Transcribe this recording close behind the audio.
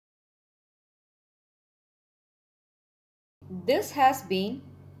This has been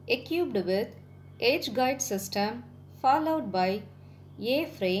equipped with edge guide system followed by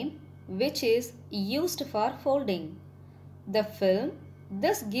A-frame which is used for folding. The film,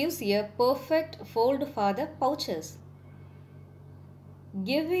 this gives a perfect fold for the pouches,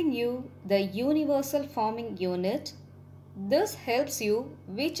 giving you the universal forming unit. This helps you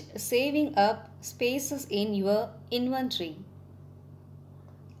with saving up spaces in your inventory.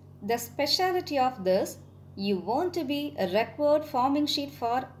 The specialty of this, you want to be a required forming sheet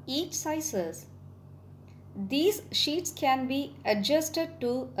for each sizes. These sheets can be adjusted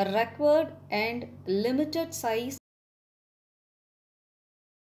to a required and limited size.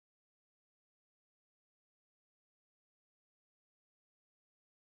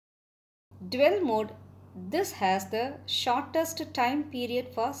 Dwell mode, this has the shortest time period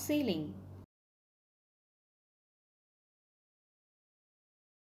for sealing.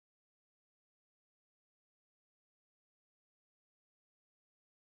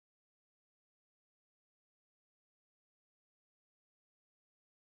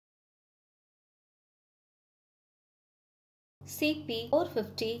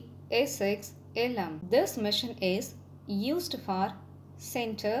 CP450S6LM. This machine is used for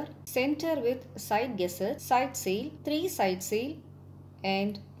center with side gusset, side seal, 3 side seal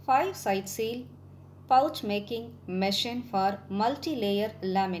and 5 side seal pouch making machine for multi-layer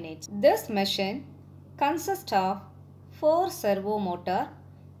laminates. This machine consists of 4 servo motor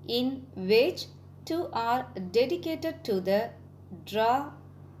in which 2 are dedicated to the draw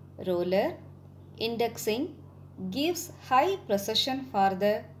roller. Indexing gives high precision for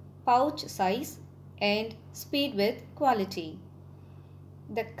the pouch size and speed with quality.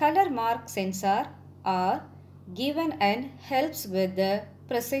 The color mark sensor are given and helps with the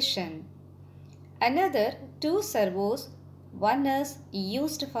precision. Another 2 servos, one is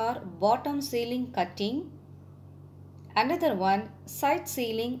used for bottom sealing cutting, another one side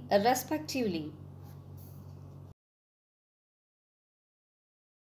sealing respectively.